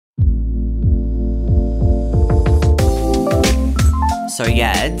So,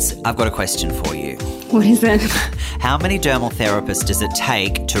 Yads, I've got a question for you. What is it? How many dermal therapists does it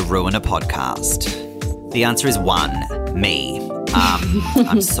take to ruin a podcast? The answer is one, me.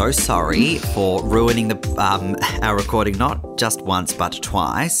 I'm so sorry for ruining our recording, not just once but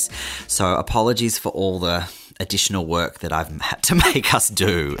twice. So apologies for all the additional work that I've had to make us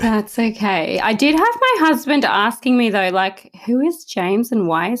do. That's okay. I did have my husband asking me though, like, who is James and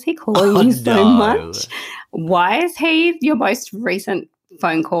why is he calling you so much? Why is he your most recent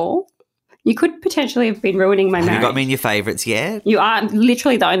phone call? You could potentially have been ruining my marriage. Have you got me in your favourites yet? You are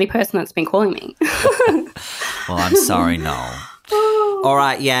literally the only person that's been calling me. Well, I'm sorry, Noel. All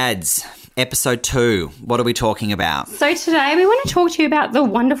right, Yads, episode 2. What are we talking about? So today we want to talk to you about the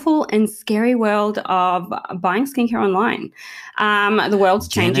wonderful and scary world of buying skincare online. The world's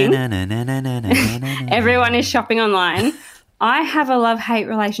changing. Everyone is shopping online. I have a love-hate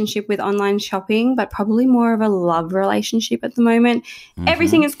relationship with online shopping, but probably more of a love relationship at the moment. Mm-hmm.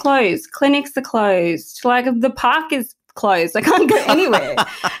 Everything is closed. Clinics are closed. Like the park is closed. I can't go anywhere.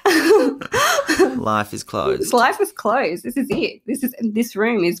 Life is closed. Life is closed. This is it. This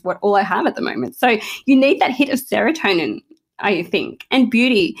room is what all I have at the moment. So you need that hit of serotonin, I think. And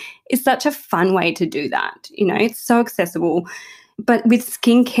beauty is such a fun way to do that. You know, it's so accessible. But with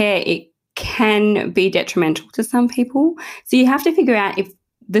skincare, it can be detrimental to some people. So you have to figure out if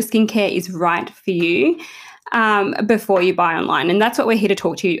the skincare is right for you before you buy online. And that's what we're here to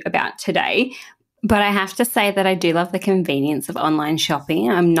talk to you about today. But I have to say that I do love the convenience of online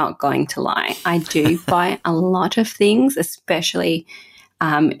shopping. I'm not going to lie. I do buy a lot of things, especially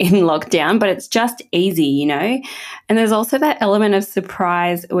in lockdown, but it's just easy, you know. And there's also that element of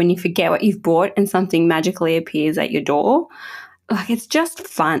surprise when you forget what you've bought and something magically appears at your door. Like, it's just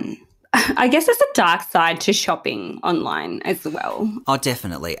fun. I guess there's a dark side to shopping online as well. Oh,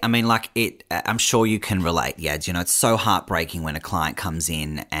 definitely. I mean, like I'm sure you can relate, Yads. You know, it's so heartbreaking when a client comes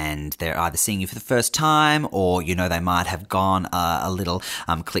in and they're either seeing you for the first time or, you know, they might have gone a little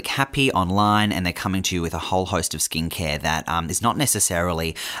click happy online and they're coming to you with a whole host of skincare that is not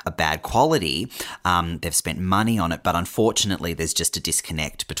necessarily a bad quality. They've spent money on it, but unfortunately there's just a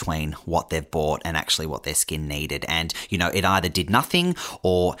disconnect between what they've bought and actually what their skin needed. And, you know, it either did nothing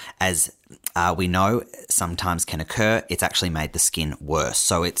or, as we know sometimes can occur, it's actually made the skin worse.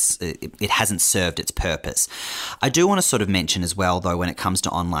 So it hasn't served its purpose. I do want to sort of mention as well, though, when it comes to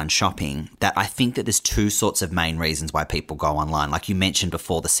online shopping, that I think that there's two sorts of main reasons why people go online. Like you mentioned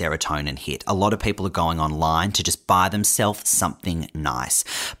before, the serotonin hit. A lot of people are going online to just buy themselves something nice,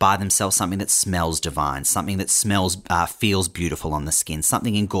 buy themselves something that smells divine, something that feels beautiful on the skin,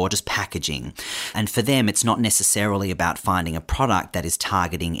 something in gorgeous packaging. And for them, it's not necessarily about finding a product that is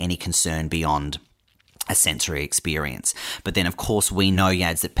targeting any concern beyond a sensory experience. But then, of course, we know,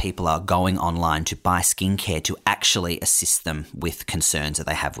 Yads, that people are going online to buy skincare to actually assist them with concerns that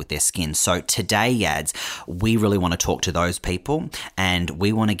they have with their skin. So today, Yads, we really want to talk to those people and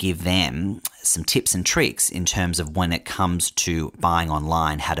we want to give them some tips and tricks in terms of when it comes to buying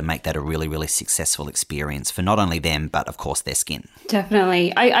online, how to make that a really, really successful experience for not only them, but of course their skin.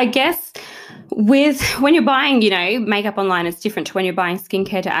 Definitely. I guess when you're buying, you know, makeup online, it's different to when you're buying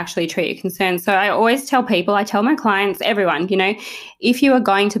skincare to actually treat your concerns. So I always tell people, I tell my clients, everyone, you know, if you are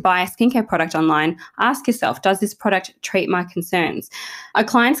going to buy a skincare product online, ask yourself, does this product treat my concerns? A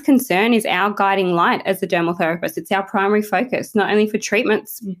client's concern is our guiding light as a dermal therapist. It's our primary focus, not only for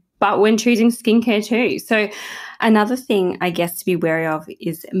treatments, but when choosing skincare too. So another thing, I guess, to be wary of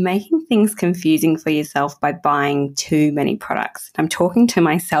is making things confusing for yourself by buying too many products. I'm talking to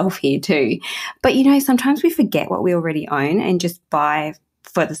myself here too. But, you know, sometimes we forget what we already own and just buy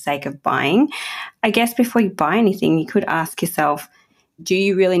for the sake of buying. I guess before you buy anything, you could ask yourself, do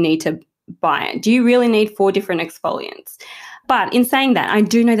you really need to buy it? Do you really need 4 different exfoliants? But in saying that, I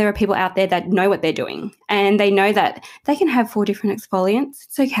do know there are people out there that know what they're doing and they know that they can have 4 different exfoliants.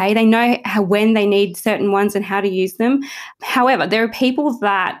 It's okay. They know when they need certain ones and how to use them. However, there are people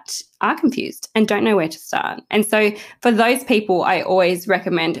that are confused and don't know where to start. And so for those people, I always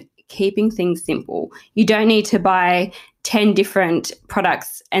recommend keeping things simple. You don't need to buy 10 different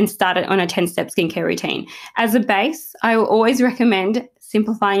products and start it on a 10-step skincare routine. As a base, I will always recommend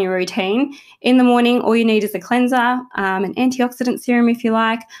simplifying your routine. In the morning, all you need is a cleanser, an antioxidant serum if you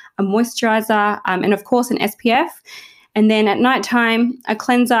like, a moisturizer, and of course an SPF. And then at nighttime, a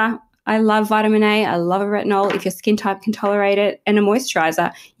cleanser. I love vitamin A. I love a retinol if your skin type can tolerate it, and a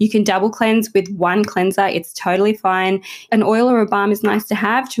moisturizer. You can double cleanse with one cleanser. It's totally fine. An oil or a balm is nice to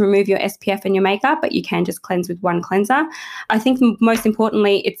have to remove your SPF and your makeup, but you can just cleanse with one cleanser. I think most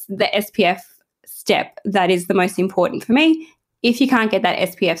importantly, it's the SPF step that is the most important for me. If you can't get that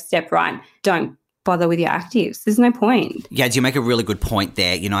SPF step right, don't bother with your actives. There's no point. Yeah, you make a really good point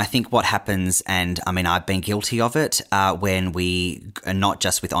there. I think what happens, and I mean, I've been guilty of it, when we are not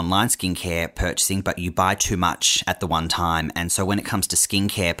just with online skincare purchasing, but you buy too much at the one time. And so when it comes to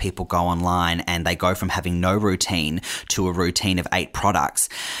skincare, people go online and they go from having no routine to a routine of 8 products.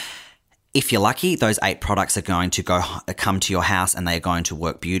 If you're lucky, those 8 products are going to come to your house and they are going to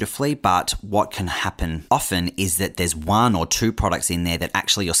work beautifully. But what can happen often is that there's 1 or 2 products in there that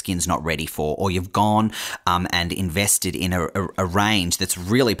actually your skin's not ready for, or you've gone and invested in a range that's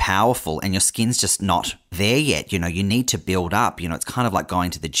really powerful and your skin's just not there yet. You need to build up. It's kind of like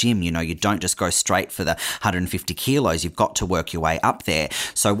going to the gym. You don't just go straight for the 150 kilos. You've got to work your way up there.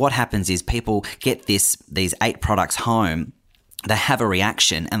 So what happens is people get these 8 products home. They have a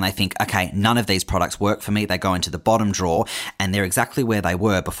reaction and they think, okay, none of these products work for me. They go into the bottom drawer and they're exactly where they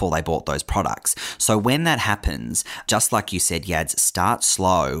were before they bought those products. So when that happens, just like you said, Yads, start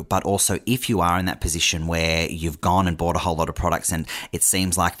slow, but also if you are in that position where you've gone and bought a whole lot of products and it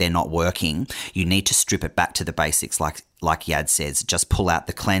seems like they're not working, you need to strip it back to the basics like Yad says. Just pull out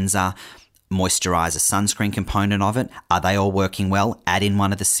the cleanser, moisturizer, sunscreen component of it. Are they all working well? Add in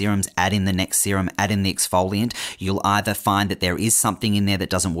one of the serums, add in the next serum, add in the exfoliant. You'll either find that there is something in there that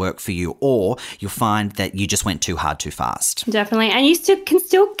doesn't work for you, or you'll find that you just went too hard too fast. Definitely. And you can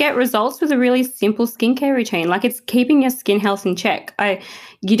still get results with a really simple skincare routine. Like, it's keeping your skin health in check.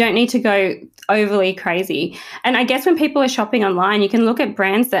 You don't need to go overly crazy. And I guess when people are shopping online, you can look at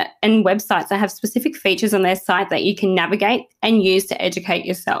brands and websites that have specific features on their site that you can navigate and use to educate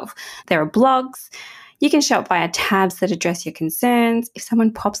yourself. There are blogs. You can shop via tabs that address your concerns. If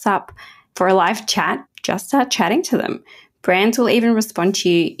someone pops up for a live chat, just start chatting to them. Brands will even respond to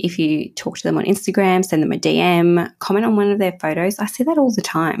you if you talk to them on Instagram, send them a DM, comment on one of their photos. I see that all the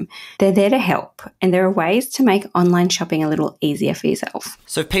time. They're there to help, and there are ways to make online shopping a little easier for yourself.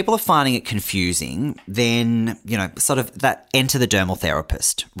 So if people are finding it confusing, then, sort of that enter the dermal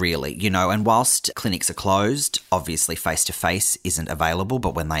therapist, really, and whilst clinics are closed, obviously face-to-face isn't available,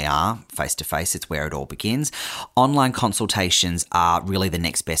 but when they are face-to-face, it's where it all begins. Online consultations are really the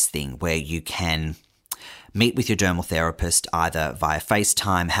next best thing, where you can meet with your dermal therapist either via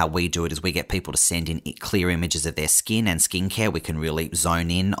FaceTime. How we do it is we get people to send in clear images of their skin and skincare. We can really zoom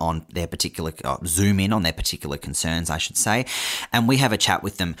in on their particular concerns, I should say. And we have a chat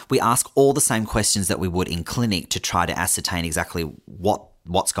with them. We ask all the same questions that we would in clinic to try to ascertain exactly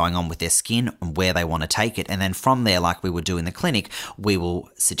what's going on with their skin and where they want to take it. And then from there, like we would do in the clinic, we will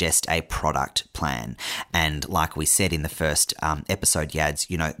suggest a product plan. And like we said in the first episode,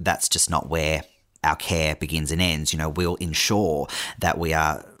 Yads, that's just not where our care begins and ends. We'll ensure that we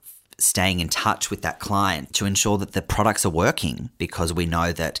are staying in touch with that client to ensure that the products are working, because we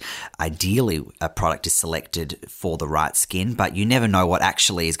know that ideally a product is selected for the right skin, but you never know what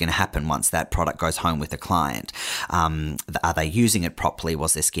actually is going to happen once that product goes home with a client. Are they using it properly?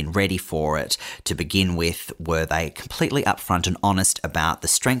 Was their skin ready for it to begin with? Were they completely upfront and honest about the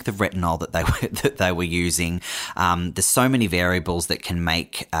strength of retinol that they were using? There's so many variables that can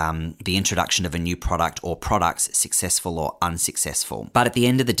make the introduction of a new product or products successful or unsuccessful. But at the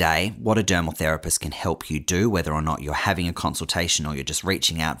end of the day, what a dermal therapist can help you do, whether or not you're having a consultation or you're just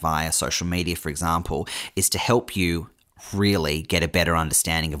reaching out via social media, for example, is to help you really get a better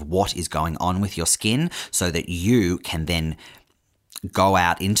understanding of what is going on with your skin so that you can then go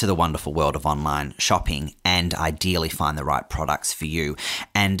out into the wonderful world of online shopping and ideally find the right products for you.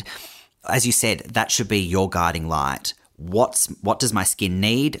 And as you said, that should be your guiding light. What does my skin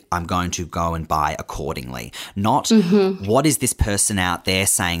need? I'm going to go and buy accordingly. Not what is this person out there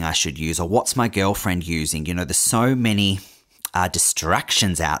saying I should use, or what's my girlfriend using? There's so many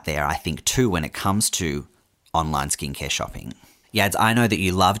distractions out there, I think, too, when it comes to online skincare shopping. Yads, I know that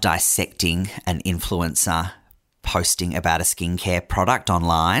you love dissecting an influencer posting about a skincare product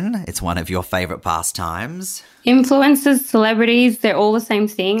online. It's one of your favorite pastimes. Influencers, celebrities, they're all the same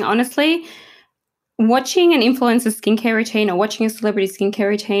thing. Honestly, watching an influencer skincare routine or watching a celebrity skincare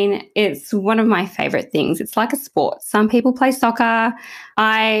routine, it's one of my favorite things. It's like a sport. Some people play soccer.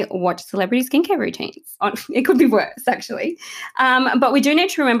 I watch celebrity skincare routines. It could be worse, actually. But we do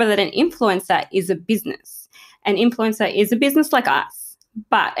need to remember that an influencer is a business. An influencer is a business like us,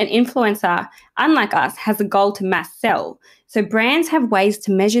 but an influencer, unlike us, has a goal to mass sell. So brands have ways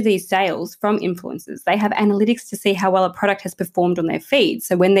to measure these sales from influencers. They have analytics to see how well a product has performed on their feed.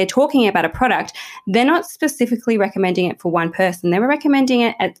 So when they're talking about a product, they're not specifically recommending it for one person. They're recommending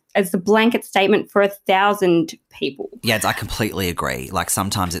it as a blanket statement for 1,000 people. Yeah, I completely agree. Like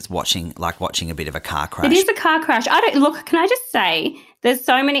sometimes it's watching a bit of a car crash. It is a car crash. Can I just say there's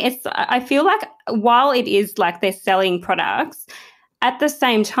so many, I feel like while it is like they're selling products, at the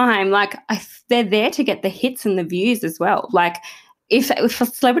same time, like they're there to get the hits and the views as well. Like if a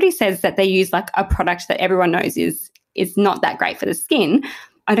celebrity says that they use like a product that everyone knows is not that great for the skin,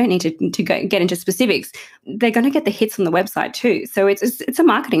 I don't need to get into specifics. They're going to get the hits on the website too. So it's a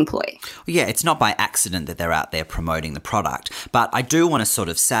marketing ploy. Yeah, it's not by accident that they're out there promoting the product. But I do want to sort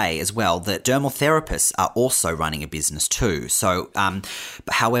of say as well that dermal therapists are also running a business too. So,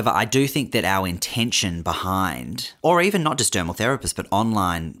 however, I do think that our intention behind, or even not just dermal therapists, but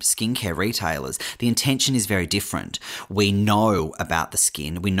online skincare retailers, the intention is very different. We know about the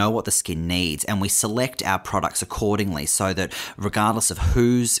skin, we know what the skin needs, and we select our products accordingly so that regardless of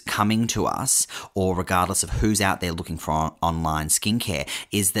who's coming to us or regardless of who's out there looking for online skincare,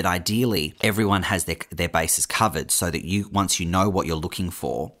 is that ideally everyone has their bases covered so that once you know what you're looking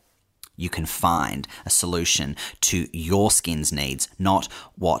for, you can find a solution to your skin's needs, not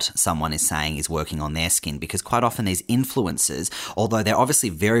what someone is saying is working on their skin. Because quite often these influencers, although they're obviously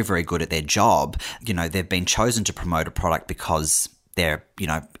very, very good at their job, they've been chosen to promote a product because they're,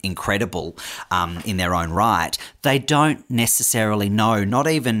 incredible in their own right. They don't necessarily know, not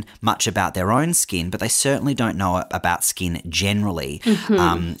even much about their own skin, but they certainly don't know about skin generally.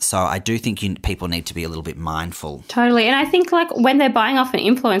 Mm-hmm. So I do think people need to be a little bit mindful. Totally. And I think like when they're buying off an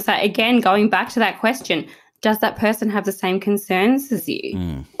influencer, again, going back to that question, does that person have the same concerns as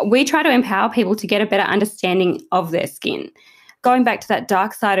you? We try to empower people to get a better understanding of their skin. Going back to that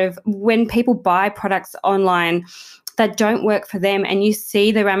dark side of when people buy products online that don't work for them, and you see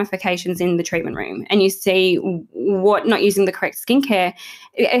the ramifications in the treatment room, and you see what not using the correct skincare,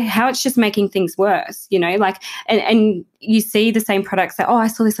 how it's just making things worse, and you see the same products that, I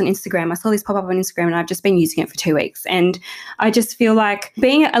saw this on Instagram, I saw this pop up on Instagram and I've just been using it for 2 weeks. And I just feel like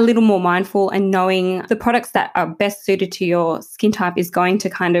being a little more mindful and knowing the products that are best suited to your skin type is going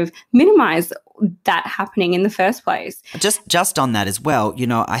to kind of minimize that happening in the first place. Just on that as well,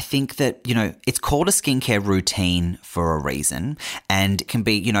 I think that, it's called a skincare routine for a reason, and it can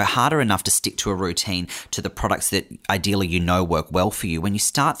be, harder enough to stick to a routine to the products that ideally work well for you. When you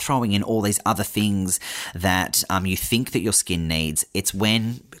start throwing in all these other things that you think that your skin needs, it's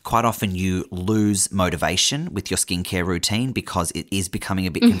when quite often you lose motivation with your skincare routine because it is becoming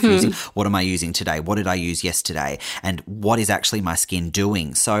a bit confusing. What am I using today? What did I use yesterday? And what is actually my skin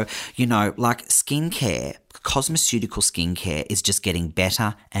doing? So, like skincare, cosmeceutical skincare is just getting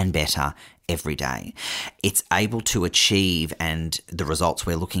better and better every day. It's able to achieve and the results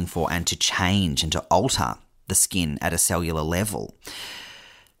we're looking for and to change and to alter the skin at a cellular level.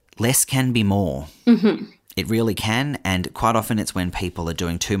 Less can be more. Mm-hmm. It really can, and quite often it's when people are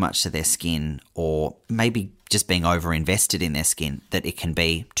doing too much to their skin or maybe just being over-invested in their skin that it can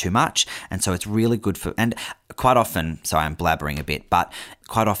be too much. And so it's really good and quite often, sorry, I'm blabbering a bit, but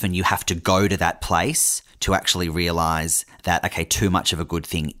quite often you have to go to that place to actually realize that, okay, too much of a good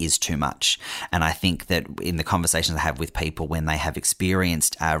thing is too much. And I think that in the conversations I have with people when they have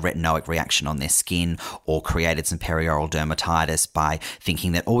experienced a retinoic reaction on their skin or created some perioral dermatitis by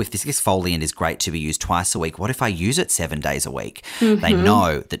thinking that, if this exfoliant is great to be used twice a week, what if I use it 7 days a week? Mm-hmm. They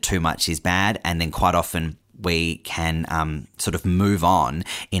know that too much is bad, and then quite often we can sort of move on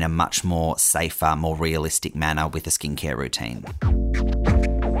in a much more safer, more realistic manner with a skincare routine.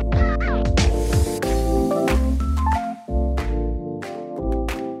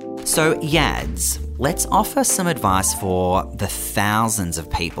 So, Yads, let's offer some advice for the thousands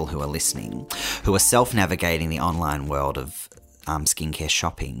of people who are listening, who are self-navigating the online world of skincare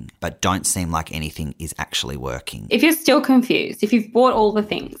shopping, but don't seem like anything is actually working. If you're still confused, if you've bought all the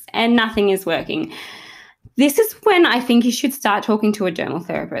things and nothing is working, this is when I think you should start talking to a dermal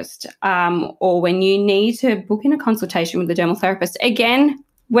therapist, or when you need to book in a consultation with a dermal therapist. Again,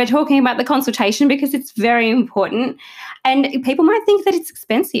 we're talking about the consultation because it's very important, and people might think that it's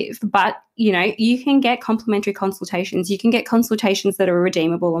expensive, but you can get complimentary consultations. You can get consultations that are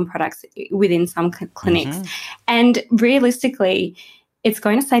redeemable on products within some clinics. Mm-hmm. And realistically, it's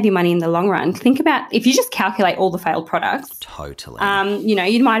going to save you money in the long run. Think about if you just calculate all the failed products. Totally.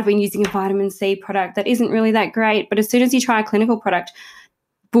 You might have been using a vitamin C product that isn't really that great, but as soon as you try a clinical product,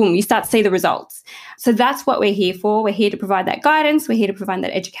 boom, you start to see the results. So that's what we're here for. We're here to provide that guidance. We're here to provide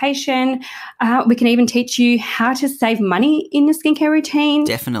that education. We can even teach you how to save money in your skincare routine.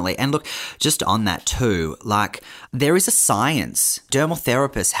 Definitely. And look, just on that too, like there is a science. Dermal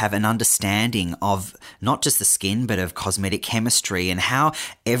therapists have an understanding of not just the skin, but of cosmetic chemistry and how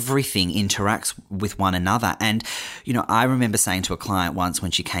everything interacts with one another. And, I remember saying to a client once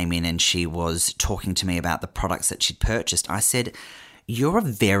when she came in and she was talking to me about the products that she'd purchased, I said, "You're a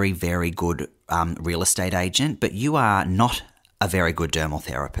very, very good real estate agent, but you are not a very good dermal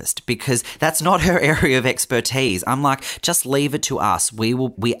therapist, because that's not her area of expertise. I'm like, just leave it to us.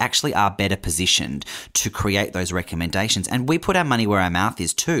 We actually are better positioned to create those recommendations, and we put our money where our mouth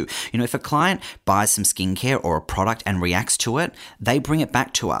is too. You know, if a client buys some skincare or a product and reacts to it, they bring it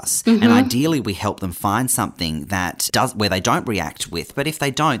back to us. And ideally we help them find something that does, where they don't react with. But if they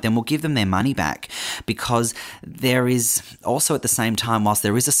don't, then we'll give them their money back, because there is also at the same time, whilst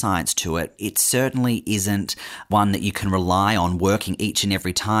there is a science to it, it certainly isn't one that you can rely on working each and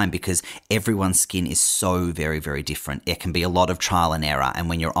every time, because everyone's skin is so very, very different. It can be a lot of trial and error. And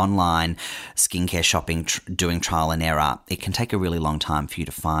when you're online skincare shopping, doing trial and error, it can take a really long time for you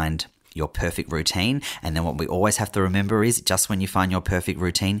to find your perfect routine. And then what we always have to remember is, just when you find your perfect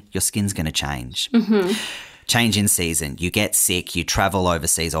routine, your skin's going to change. Change in season, you get sick, you travel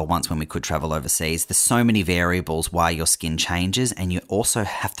overseas, or once when we could travel overseas. There's so many variables why your skin changes, and you also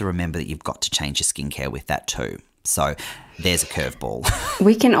have to remember that you've got to change your skincare with that too. So there's a curveball.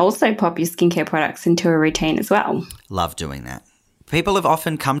 We can also pop your skincare products into a routine as well. Love doing that. People have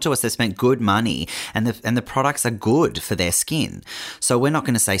often come to us, they've spent good money, and the products are good for their skin. So we're not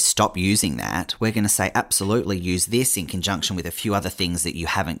going to say stop using that. We're going to say absolutely use this in conjunction with a few other things that you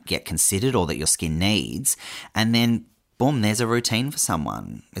haven't yet considered or that your skin needs. And then boom, there's a routine for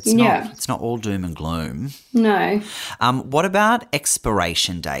someone. It's not all doom and gloom. No. What about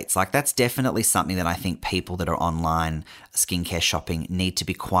expiration dates? Like, that's definitely something that I think people that are online skincare shopping need to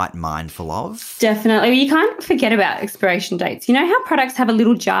be quite mindful of. Definitely. You can't forget about expiration dates. You know how products have a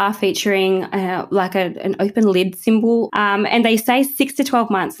little jar featuring like an open lid symbol, and they say 6 to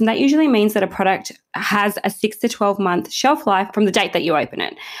 12 months, and that usually means that a product has a 6 to 12 month shelf life from the date that you open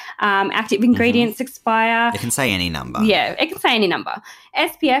it. Active ingredients expire. It can say any number. Yeah, it can say any number.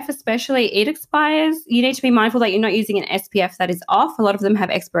 SPF especially, it expires. You need to be mindful that you're not using an SPF that is off. A lot of them have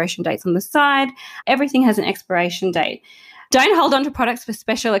expiration dates on the side. Everything has an expiration date. Don't hold on to products for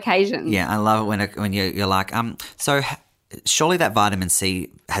special occasions. Yeah, I love it when you're like, so surely that vitamin C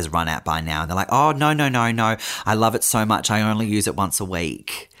has run out by now. And they're like, oh, no. I love it so much. I only use it once a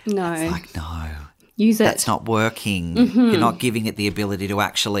week. No. It's like, no. Use it. That's not working. You're not giving it the ability to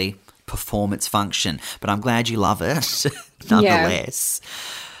actually perform its function. But I'm glad you love it nonetheless.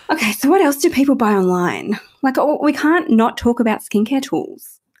 Yeah. Okay, so what else do people buy online? Like, we can't not talk about skincare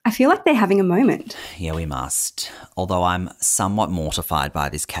tools. I feel like they're having a moment. Yeah, we must. Although I'm somewhat mortified by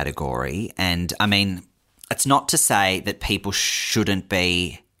this category. And I mean, it's not to say that people shouldn't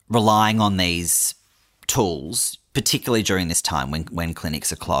be relying on these tools, particularly during this time when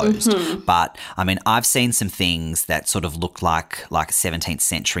clinics are closed. But I mean, I've seen some things that sort of look like 17th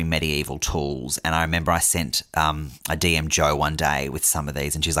century medieval tools. And I remember I sent a DM Jo one day with some of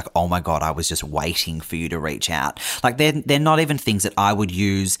these, and she's like, oh my God, I was just waiting for you to reach out. Like, they're not even things that I would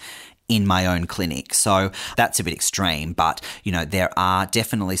use in my own clinic. So that's a bit extreme, but you know, there are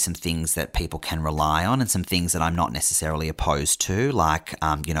definitely some things that people can rely on, and some things that I'm not necessarily opposed to, like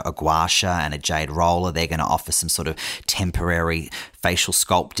a gua sha and a jade roller. They're going to offer some sort of temporary facial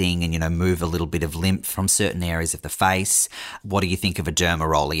sculpting and move a little bit of lymph from certain areas of the face. What do you think of a derma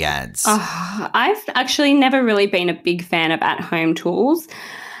roller Yads? I've actually never really been a big fan of at-home tools.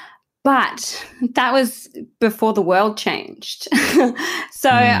 But that was before the world changed.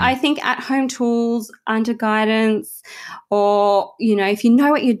 So I think at-home tools under guidance, or, if you know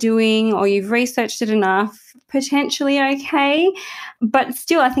what you're doing or you've researched it enough, potentially okay. But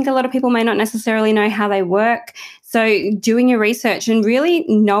still, I think a lot of people may not necessarily know how they work. So doing your research and really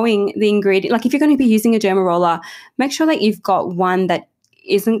knowing the ingredient, like if you're going to be using a derma roller, make sure that you've got one that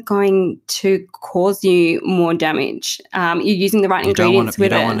isn't going to cause you more damage. You're using the right ingredients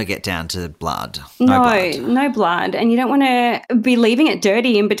with it. You don't want to get down to blood. No blood. And you don't want to be leaving it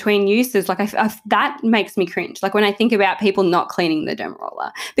dirty in between uses. Like that makes me cringe. Like when I think about people not cleaning the derma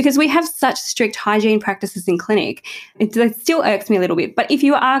roller, because we have such strict hygiene practices in clinic. It still irks me a little bit. But if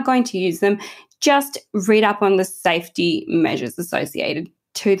you are going to use them, just read up on the safety measures associated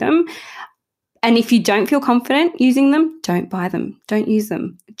to them. And if you don't feel confident using them, don't buy them. Don't use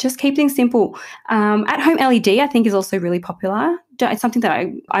them. Just keep things simple. At-home LED, I think, is also really popular. It's something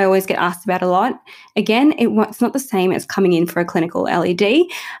that I always get asked about a lot. Again, it's not the same as coming in for a clinical LED,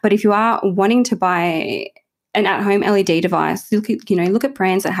 but if you are wanting to buy an at-home LED device, look at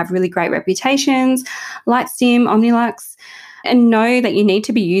brands that have really great reputations, Lightstim, Omnilux, and know that you need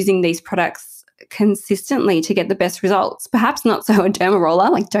to be using these products consistently to get the best results. Perhaps not so a derma roller,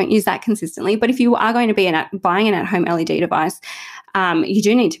 like don't use that consistently. But if you are going to be buying an at-home LED device, you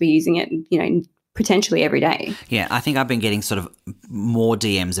do need to be using it, potentially every day. Yeah, I think I've been getting sort of more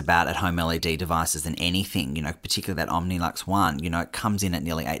DMs about at-home LED devices than anything, particularly that Omnilux one. It comes in at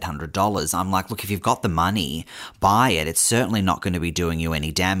nearly $800. I'm like, look, if you've got the money, buy it. It's certainly not going to be doing you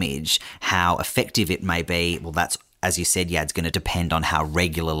any damage. How effective it may be, well, that's, as you said, it's going to depend on how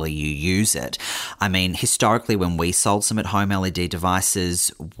regularly you use it. I mean, historically, when we sold some at-home LED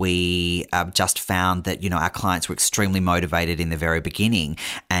devices, we just found that, our clients were extremely motivated in the very beginning.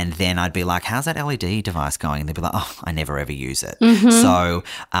 And then I'd be like, how's that LED device going? And they'd be like, oh, I never ever use it. Mm-hmm. So,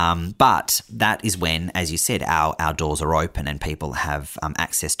 but that is when, as you said, our doors are open and people have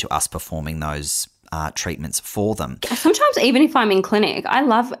access to us performing those treatments for them. Sometimes even if I'm in clinic, I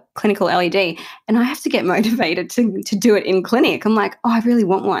love clinical LED and I have to get motivated to do it in clinic. I'm like, oh, I really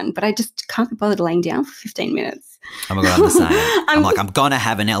want one, but I just can't be bothered laying down for 15 minutes. Oh my God, I'm the same. I'm like, I'm going to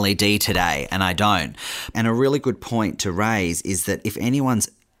have an LED today and I don't. And a really good point to raise is that if anyone's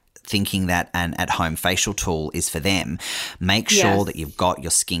thinking that an at-home facial tool is for them, make sure that you've got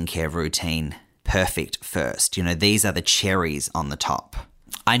your skincare routine perfect first. These are the cherries on the top.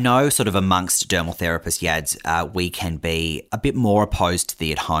 I know sort of amongst dermal therapists, Yads, we can be a bit more opposed to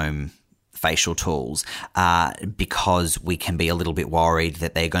the at-home facial tools because we can be a little bit worried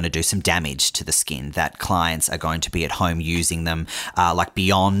that they're going to do some damage to the skin, that clients are going to be at home using them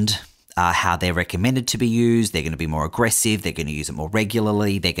beyond how they're recommended to be used. They're going to be more aggressive. They're going to use it more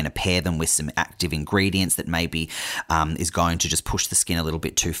regularly. They're going to pair them with some active ingredients that maybe is going to just push the skin a little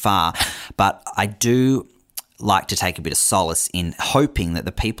bit too far. But I do like to take a bit of solace in hoping that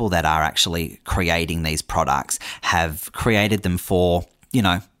the people that are actually creating these products have created them for,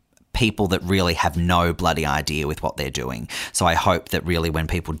 people that really have no bloody idea with what they're doing. So I hope that really when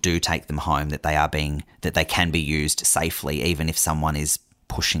people do take them home that they can be used safely, even if someone is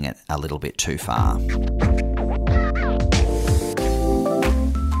pushing it a little bit too far.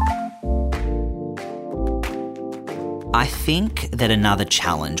 I think that another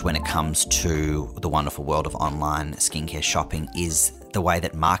challenge when it comes to the wonderful world of online skincare shopping is the way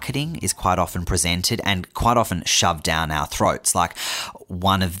that marketing is quite often presented and quite often shoved down our throats. Like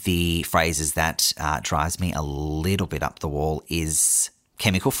one of the phrases that drives me a little bit up the wall is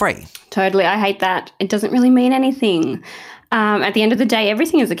chemical free. Totally. I hate that. It doesn't really mean anything. At the end of the day,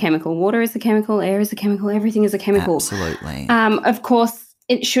 everything is a chemical. Water is a chemical, air is a chemical, everything is a chemical. Absolutely. Of course,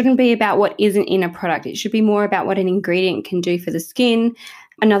 it shouldn't be about what isn't in a product. It should be more about what an ingredient can do for the skin.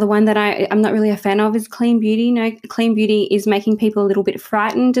 Another one that I'm not really a fan of is clean beauty. Clean beauty is making people a little bit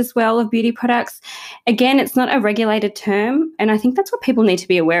frightened as well of beauty products. Again, it's not a regulated term, and I think that's what people need to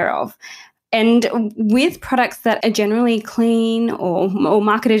be aware of. And with products that are generally clean or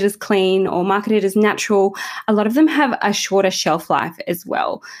marketed as clean or marketed as natural, a lot of them have a shorter shelf life as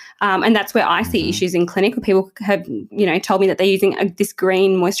well. And that's where I see issues in clinic where people have, told me that they're using this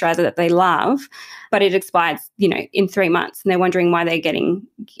green moisturizer that they love, but it expires, in 3 months and they're wondering why they're getting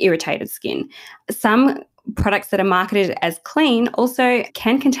irritated skin. Some products that are marketed as clean also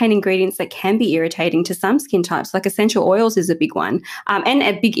can contain ingredients that can be irritating to some skin types, like essential oils is a big one, and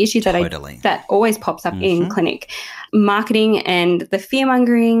a big issue that always pops up in clinic. Marketing and the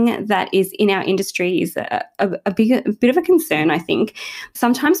fear-mongering that is in our industry is a bit of a concern, I think.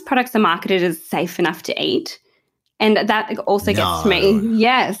 Sometimes products are marketed as safe enough to eat, and that also gets to me.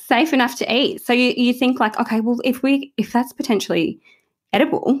 Yeah, safe enough to eat. So you think like, okay, well, if that's potentially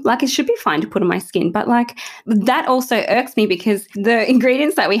edible, like it should be fine to put on my skin. But like that also irks me because the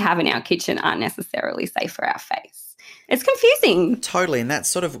ingredients that we have in our kitchen aren't necessarily safe for our face. It's confusing. Totally. And that's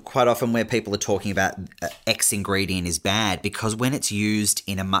sort of quite often where people are talking about X ingredient is bad because when it's used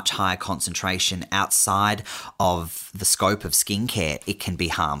in a much higher concentration outside of the scope of skincare, it can be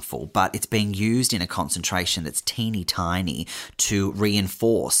harmful. But it's being used in a concentration that's teeny tiny to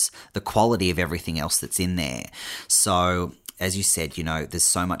reinforce the quality of everything else that's in there. So as you said, there's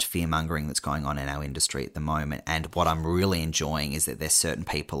so much fear-mongering that's going on in our industry at the moment. And what I'm really enjoying is that there's certain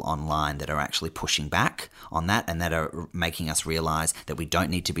people online that are actually pushing back on that and that are making us realize that we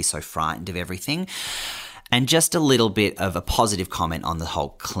don't need to be so frightened of everything. And just a little bit of a positive comment on the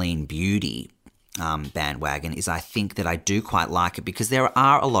whole clean beauty bandwagon is I think that I do quite like it because there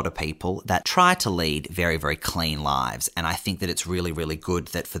are a lot of people that try to lead very, very clean lives. And I think that it's really, really good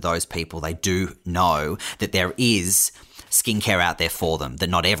that for those people, they do know that there is skincare out there for them, that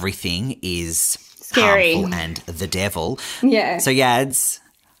not everything is scary harmful and the devil. Yeah. So Yads,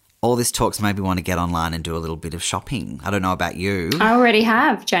 all this talks made me want to get online and do a little bit of shopping. I don't know about you. I already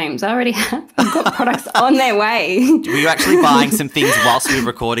have, James. I already have. I've got products on their way. Were you actually buying some things whilst we were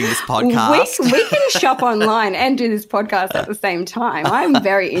recording this podcast? We can shop online and do this podcast at the same time. I'm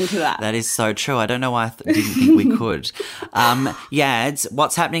very into that. That is so true. I don't know why I didn't think we could. Yads,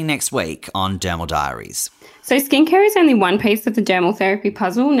 what's happening next week on Dermal Diaries? So skincare is only one piece of the dermal therapy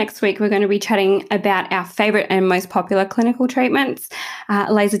puzzle. Next week, we're going to be chatting about our favourite and most popular clinical treatments,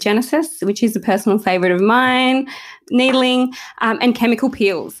 laser genesis, which is a personal favourite of mine, needling, and chemical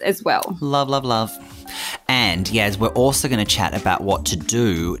peels as well. Love, love, love. And, Yaz, we're also going to chat about what to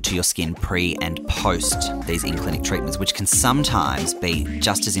do to your skin pre and post these in-clinic treatments, which can sometimes be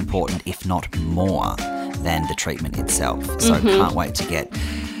just as important, if not more, than the treatment itself. So can't wait to get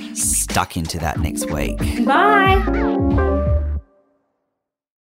stuck into that next week. Bye.